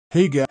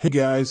Hey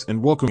guys,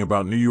 and welcome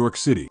about New York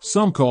City.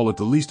 Some call it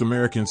the least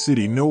American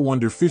city. No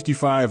wonder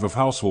 55 of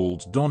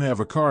households don't have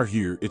a car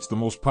here. It's the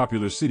most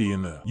popular city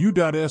in the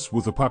U.S.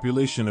 with a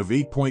population of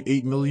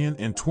 8.8 million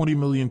and 20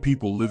 million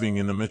people living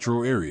in the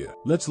metro area.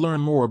 Let's learn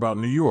more about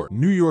New York.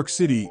 New York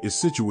City is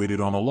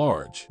situated on a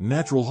large,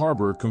 natural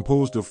harbor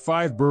composed of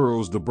 5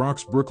 boroughs: the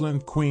Bronx,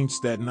 Brooklyn, Queens,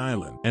 Staten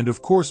Island, and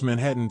of course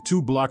Manhattan.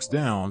 2 blocks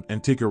down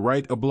and take a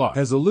right a block.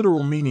 Has a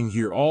literal meaning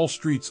here. All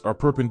streets are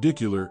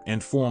perpendicular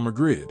and form a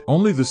grid.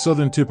 Only the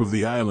southern tip of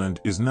the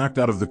island is knocked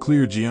out of the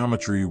clear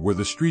geometry where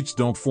the streets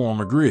don't form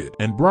a grid.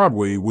 And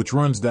Broadway, which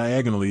runs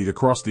diagonally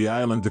across the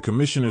island, the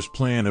Commissioner's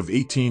Plan of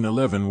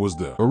 1811 was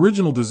the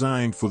original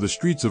design for the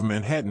streets of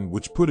Manhattan,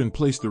 which put in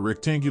place the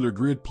rectangular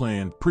grid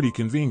plan. Pretty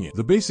convenient.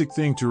 The basic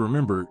thing to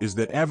remember is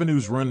that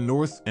avenues run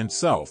north and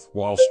south,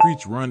 while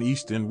streets run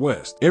east and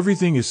west.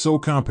 Everything is so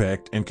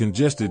compact and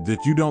congested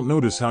that you don't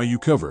notice how you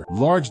cover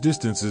large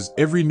distances.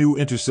 Every new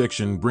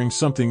intersection brings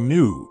something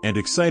new and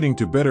exciting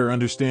to better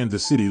understand the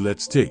city.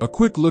 Let's take a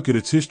quick look at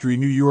its history.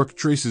 New York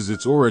traces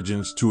its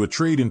origins to a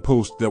trading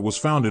post that was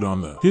founded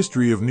on the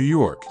history of New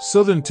York,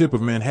 southern tip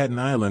of Manhattan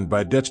Island,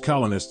 by Dutch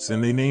colonists,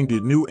 and they named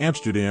it New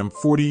Amsterdam.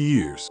 40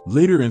 years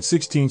later, in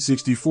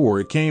 1664,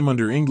 it came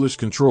under English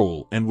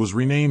control and was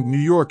renamed New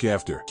York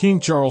after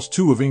King Charles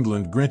II of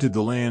England granted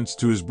the lands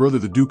to his brother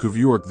the Duke of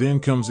York. Then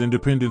comes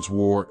Independence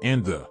War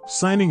and the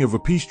signing of a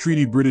peace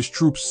treaty. British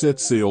troops set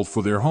sail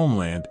for their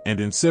homeland, and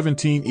in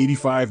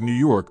 1785 New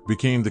York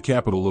became the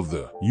capital of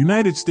the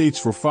United States.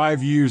 For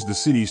 5 years the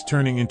city's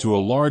turning into a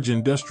large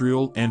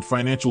industrial and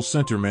financial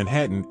center.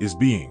 Manhattan is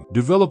being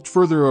developed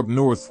further up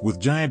north with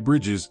giant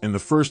bridges and the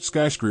first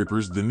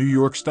skyscrapers. The New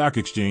York Stock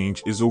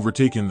Exchange is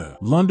overtaking the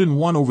London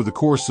one. Over the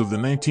course of the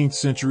 19th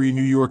century,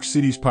 New York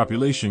City's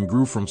population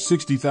grew from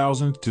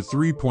 60,000 to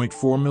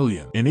 3.4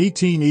 million. In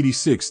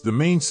 1886, the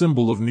main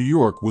symbol of New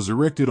York was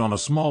erected on a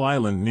small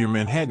island near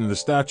Manhattan, the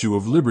Statue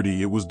of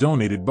Liberty. It was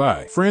donated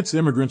by France.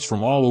 Immigrants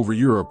from all over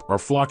Europe are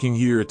flocking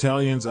here: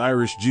 Italians,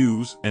 Irish,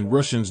 Jews, and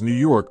Russians. New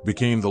York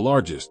became the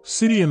largest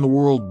city in the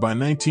world by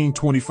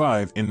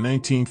 1925. In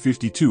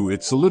 1952,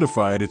 it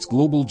solidified its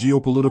global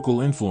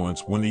geopolitical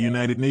influence when the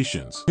United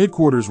Nations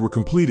headquarters were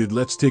completed.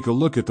 Let's take a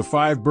look at the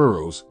 5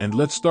 boroughs, and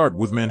let's start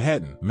with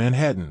Manhattan.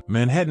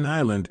 Manhattan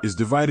Island is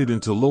divided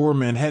into Lower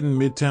Manhattan,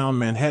 Midtown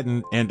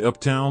Manhattan, and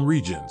Uptown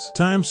regions.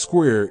 Times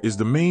Square is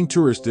the main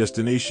tourist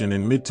destination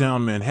in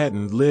Midtown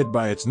Manhattan, led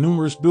by its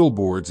numerous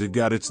billboards. It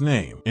got its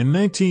name in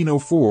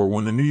 1904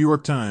 when the New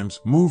York Times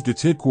moved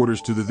its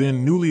headquarters to the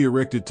then newly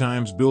erected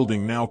Times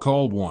building, now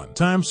called One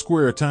Times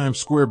Square. A Times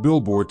Square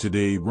billboard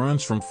today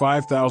runs from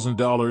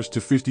 $5,000 to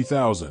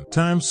 $50,000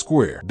 Times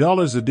Square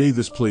dollars a day.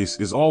 This place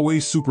is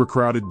always super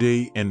crowded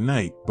day and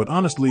night, but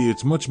honestly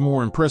it's much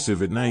more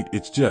impressive at night.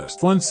 It's just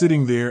fun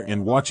sitting there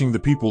and watching the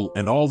people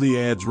and all the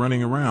ads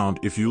running around.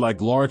 If you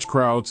like large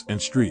crowds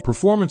and street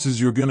performances,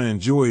 you're gonna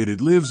enjoy it.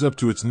 It lives up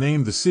to its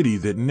name, the city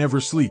that never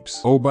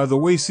sleeps. Oh, by the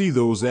way, see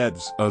those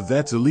ads?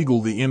 That's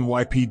illegal. The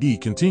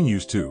NYPD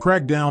continues to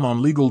crack down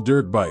on legal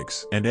dirt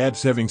bikes and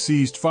ads, having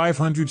seized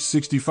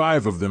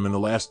 565 of them in the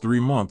last 3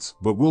 months.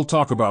 But we'll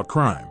talk about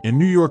crime in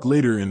New York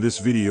later in this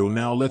video.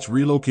 Now let's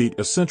relocate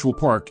a Central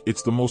Park.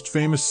 It's the most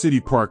famous city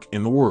park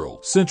in the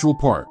world. Central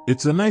Park.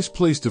 It's a nice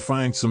place to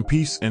find some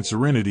peace and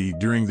serenity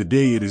during the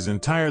day. It is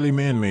entirely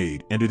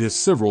man-made, and it has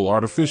several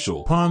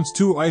artificial ponds,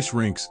 2 ice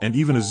rinks, and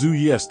even a zoo.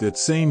 Yes, that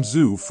same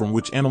zoo from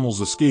which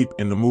animals escape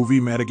in the movie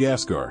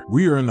Madagascar.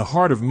 We are in the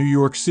heart of New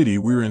York City.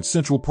 We're in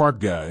Central Park,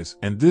 guys,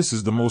 and this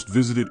is the most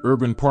visited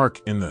urban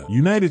park in the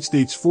United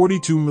States.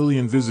 42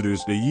 million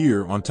visitors a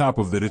year. On top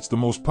of that, it's the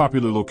most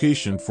popular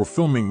location for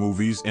filming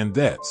movies, and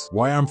that's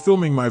why I'm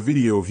filming my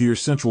video here.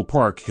 Central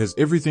Park has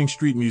everything: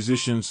 street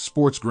musicians,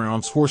 sports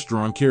grounds,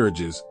 horse-drawn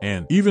carriages,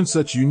 and even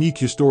such unique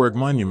historic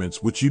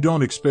monuments which you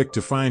don't expect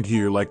to find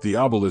here, like the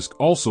obelisk,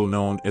 also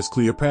known as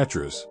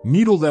Cleopatra's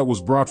Needle, that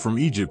was brought from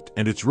Egypt,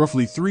 and it's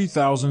roughly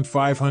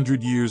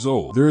 3,500 years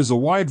old. There is a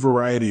wide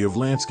variety of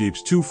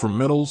landscapes too, from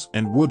meadows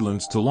and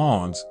woodlands to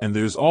lawns, and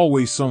there's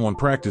always someone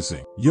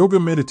practicing yoga,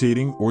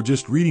 meditating, or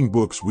just reading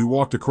books. We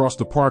walked across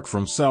the park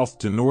from south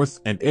to north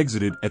and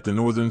exited at the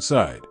northern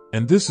side.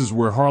 And this is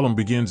where Harlem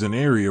begins, an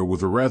area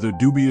with a rather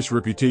dubious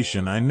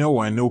reputation. I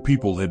know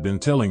people had been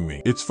telling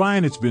me it's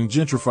fine, it's been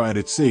gentrified,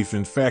 it's safe.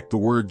 In fact, the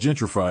word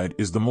gentrified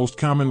is the most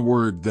common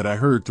word that I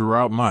heard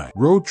throughout my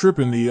road trip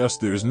in the US.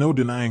 There's no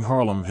denying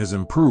Harlem has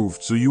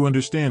improved, so you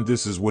understand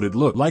this is what it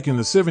looked like in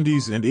the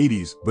 70s and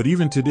 80s. But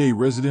even today,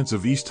 residents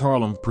of East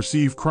Harlem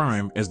perceive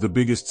crime as the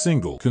biggest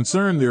single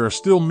concern. There are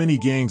still many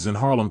gangs in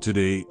Harlem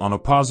today. On a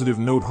positive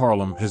note,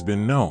 Harlem has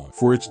been known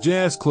for its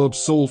jazz clubs,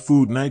 soul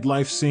food,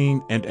 nightlife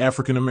scene, and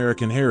African American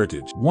American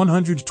heritage.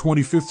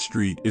 125th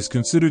Street is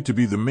considered to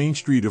be the main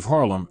street of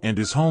Harlem and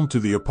is home to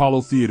the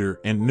Apollo Theater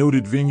and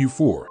noted venue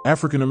for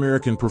African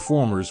American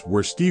performers,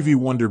 where Stevie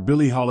Wonder,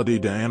 Billie Holiday,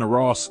 Diana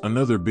Ross,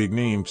 another big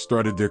name,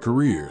 started their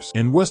careers.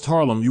 In West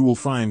Harlem you will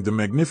find the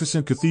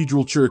magnificent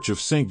Cathedral Church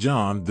of St.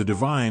 John the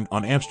Divine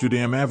on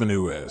Amsterdam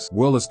Avenue, as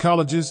well as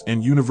colleges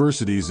and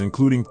universities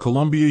including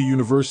Columbia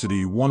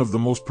University, one of the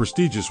most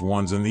prestigious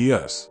ones in the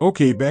U.S.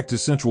 Okay, back to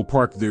Central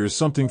Park. There is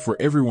something for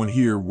everyone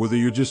here, whether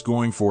you're just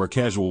going for a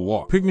casual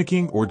walk,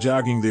 picnicking, or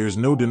jogging. There's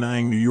no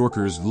denying New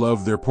Yorkers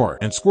love their park,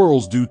 and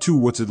squirrels do too.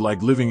 What's it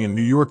like living in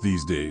New York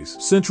these days?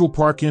 Central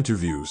Park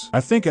interviews.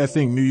 I think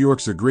New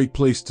York's a great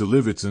place to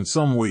live. It's in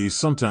some ways,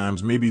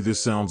 sometimes maybe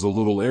this sounds a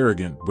little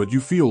arrogant, but you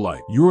feel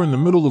like you're in the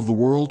middle of the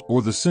world,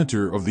 or the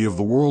center of the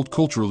world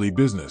culturally.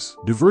 Business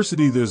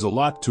diversity. There's a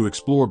lot to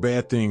explore.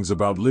 Bad things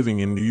about living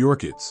in New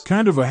York: it's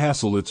kind of a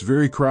hassle, it's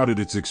very crowded,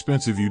 it's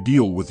expensive, you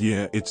deal with,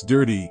 it's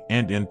dirty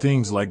and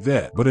things like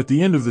that. But at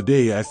the end of the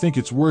day, I think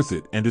it's worth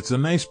it, and it's a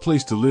nice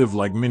place to live.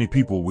 Like many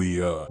people,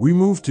 we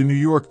moved to New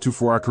York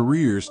for our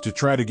careers, to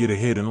try to get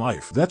ahead in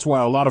life. That's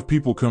why a lot of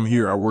people come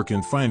here. I work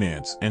in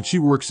finance, and she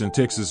works in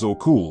Texas. Oh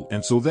cool.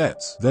 And so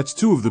that's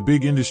two of the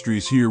big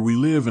industries here. We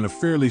live in a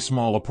fairly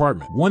small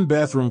apartment, 1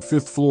 bathroom,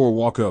 5th floor,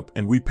 walk up,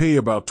 and we pay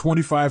about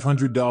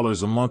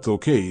 $2,500 a month.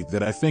 Okay,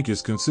 that I think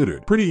is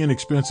considered pretty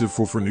inexpensive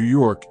for New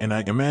York. And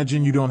I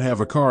imagine you don't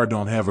have a car,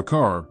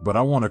 but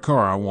I want a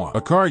car.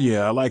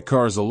 Yeah, I like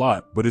cars a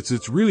lot, but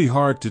it's really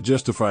hard to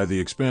justify the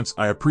expense.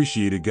 I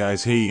appreciate it,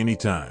 guys. Hey,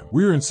 anytime.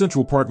 We're in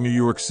Central Park, New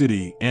York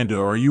City, and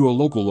are you a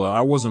local?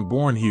 I wasn't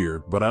born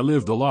here, but I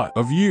lived a lot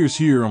of years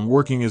here. I'm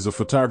working as a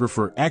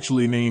photographer.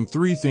 Actually, name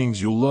 3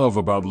 things you'll love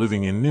about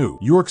living in New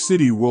York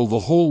City. Well, the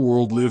whole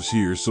world lives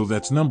here, so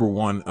that's number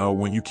 1.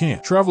 When you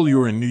can't travel,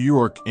 you're in New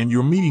York, and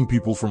you're meeting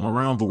people from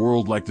around the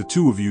world like the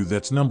two of you.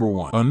 That's number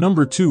 1.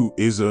 Number 2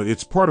 is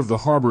it's part of the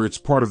harbor. It's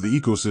part of the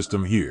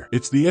ecosystem here.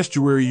 It's the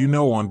estuary.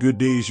 On good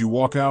days you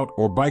walk out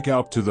or bike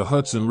out to the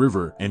Hudson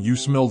River and you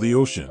smell the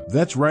ocean.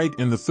 That's right.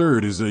 And the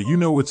third is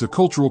it's a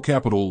cultural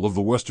capital of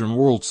the Western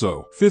world.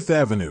 So, 5th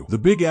Avenue. The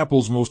Big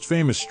Apple's most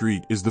famous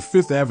street is the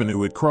 5th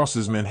Avenue. It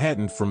crosses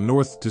Manhattan from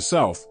north to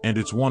south, and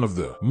it's one of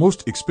the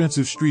most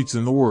expensive streets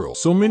in the world.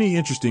 So many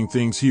interesting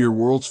things here.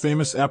 World's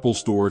famous Apple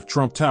Store,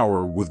 Trump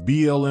Tower with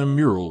BLM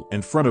mural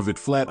in front of it,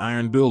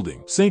 Flatiron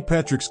Building, St.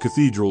 Patrick's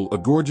Cathedral, a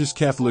gorgeous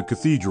Catholic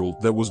cathedral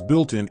that was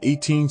built in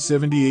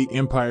 1878,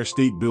 Empire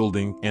State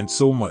Building, and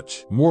so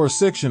much more. A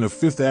section of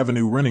 5th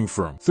Avenue running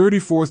from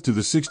 34th to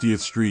the 60th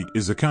Street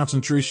is a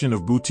concentration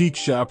of boutique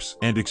shops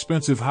and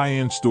expensive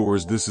high-end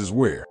stores. This is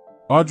where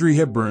Audrey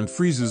Hepburn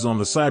freezes on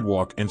the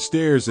sidewalk and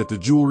stares at the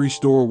jewelry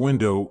store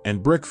window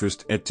and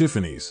breakfast at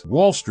Tiffany's.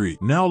 Wall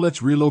Street. Now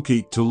let's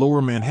relocate to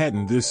Lower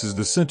Manhattan. This is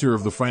the center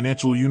of the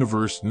financial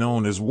universe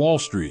known as Wall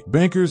Street.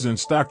 Bankers and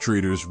stock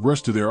traders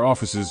rush to their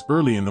offices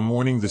early in the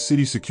morning. The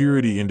city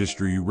security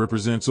industry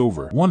represents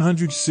over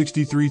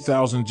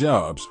 163,000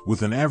 jobs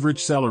with an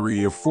average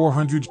salary of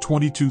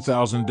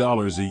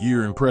 $422,000 a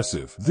year.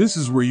 Impressive. This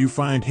is where you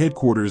find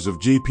headquarters of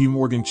JP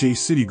Morgan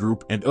Chase,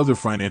 Citigroup, and other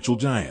financial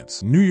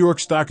giants. New York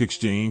Stock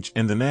Exchange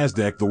and the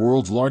Nasdaq, the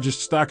world's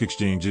largest stock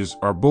exchanges,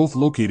 are both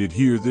located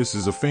here. This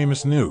is a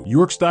famous New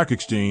York Stock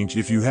Exchange.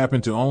 If you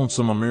happen to own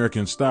some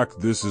American stock,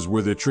 this is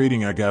where they're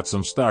trading. I got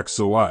some stocks,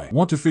 so I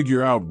want to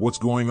figure out what's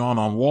going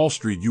on Wall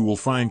Street. You will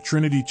find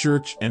Trinity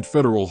Church and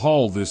Federal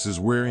Hall. This is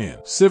where in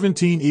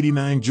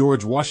 1789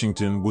 George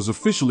Washington was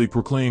officially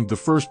proclaimed the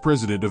first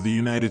president of the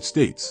United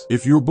States.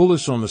 If you're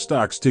bullish on the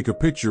stocks, take a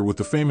picture with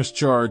the famous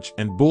Charge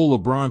and Bull, a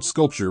bronze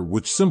sculpture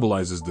which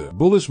symbolizes the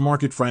bullish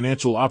market,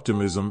 financial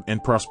optimism,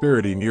 and prosperity.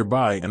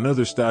 Nearby,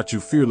 another statue,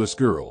 Fearless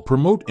Girl.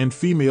 Promote and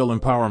female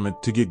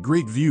empowerment. To get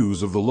great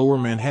views of the Lower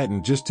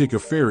Manhattan, just take a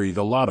ferry.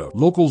 A lot of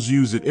locals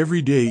use it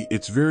every day.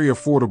 It's very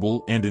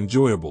affordable and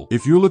enjoyable.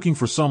 If you're looking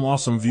for some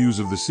awesome views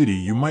of the city,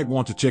 you might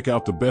want to check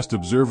out the best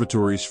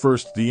observatories.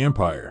 First, the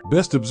Empire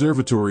Best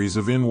Observatories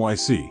of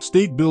NYC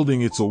State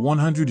Building. It's a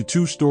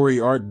 102-story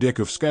Art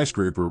Deco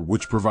skyscraper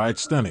which provides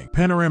stunning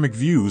panoramic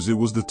views. It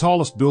was the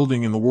tallest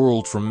building in the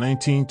world from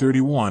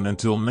 1931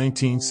 until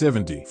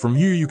 1970. From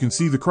here you can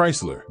see the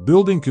Chrysler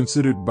Building,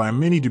 considered by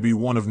many to be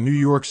one of New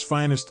York's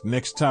finest.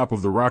 Next, top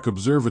of the Rock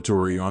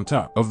Observatory on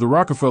top of the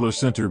Rockefeller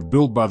Center,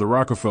 built by the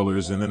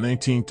Rockefellers in the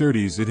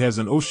 1930s. It has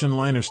an ocean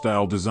liner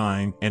style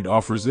design and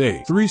offers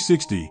a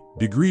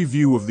 360-degree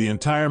view of the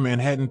entire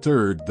Manhattan.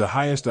 Third, the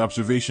highest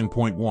observation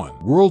point,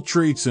 1 World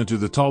Trade Center,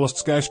 the tallest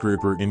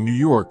skyscraper in New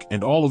York,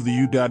 and all of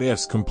the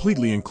U.S.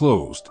 completely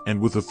enclosed and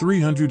with a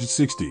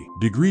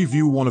 360-degree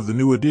view. One of the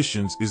new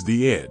additions is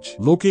the Edge,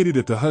 located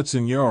at the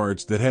Hudson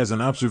Yards, that has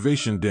an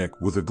observation deck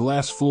with a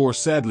glass floor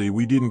sadly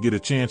we didn't get a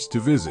chance to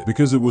visit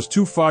because it was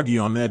too foggy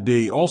on that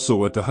day.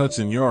 Also at the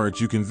Hudson Yards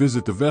you can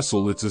visit the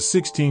vessel. It's a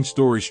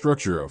 16-story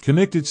structure of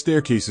connected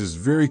staircases,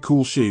 very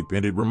cool shape,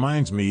 and it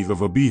reminds me of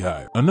a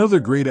beehive.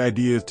 Another great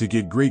idea to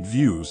get great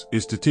views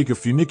is to take a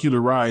funicular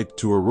ride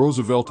to a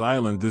Roosevelt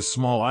Island. This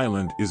small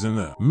island is in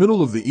the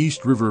middle of the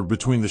East River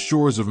between the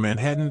shores of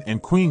Manhattan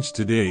and Queens.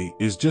 Today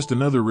is just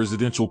another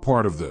residential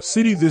part of the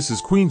city. This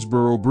is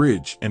Queensboro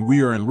Bridge and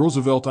we are in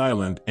Roosevelt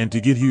Island, and to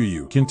get here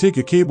you can take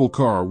a cable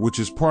car which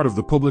is part of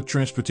the public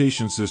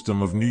transportation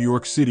system of New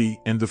York City,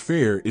 and the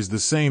fare is the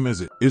same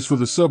as it is for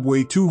the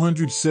subway,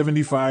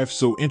 $275.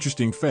 So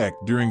interesting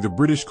fact, during the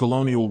British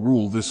colonial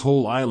rule this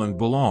whole island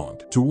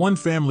belonged to one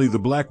family, the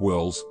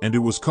Blackwells, and it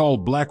was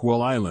called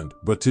Blackwell Island,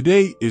 but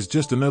today is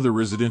just another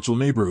residential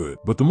neighborhood.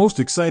 But the most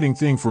exciting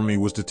thing for me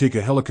was to take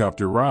a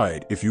helicopter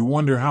ride. If you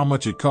wonder how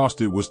much it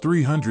cost, it was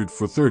 $300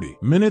 for 30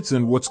 minutes,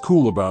 and what's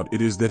cool about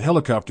it is that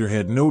helicopter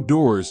had no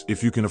doors.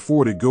 If you can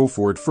afford it, go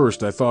for it.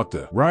 First I thought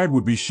the ride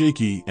would be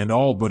shaky and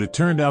all, but it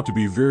turned out to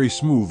be very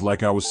smooth,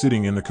 like I was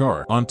sitting in the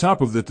car. On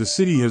top of that, the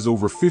city has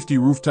over 50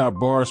 rooftop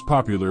bars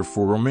popular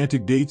for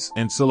romantic dates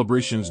and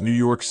celebrations. New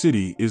York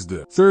City is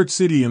the third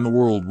city in the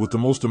world with the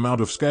most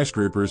amount of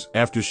skyscrapers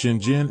after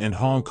Shenzhen and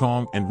Hong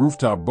Kong, and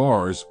rooftop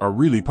bars are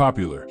really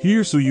popular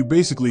here, so you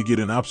basically get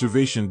an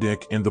observation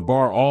deck and the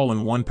bar all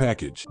in one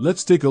package.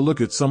 Let's take a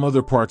look at some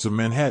other parts of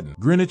Manhattan.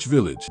 Greenwich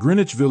Village.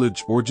 Greenwich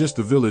Village, or just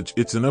the Village,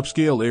 it's an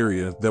upscale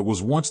area that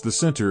was once the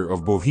center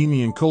of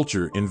bohemian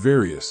culture in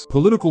various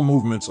political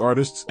movements.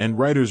 Artists and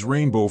writers'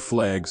 rainbow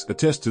flags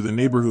attest to the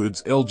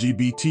neighborhood's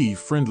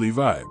LGBT-friendly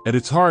vibe. At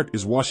its heart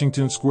is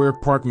Washington Square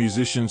Park.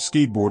 Musicians,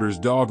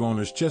 skateboarders, dog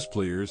owners, chess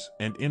players,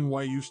 and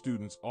NYU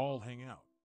students all hang out.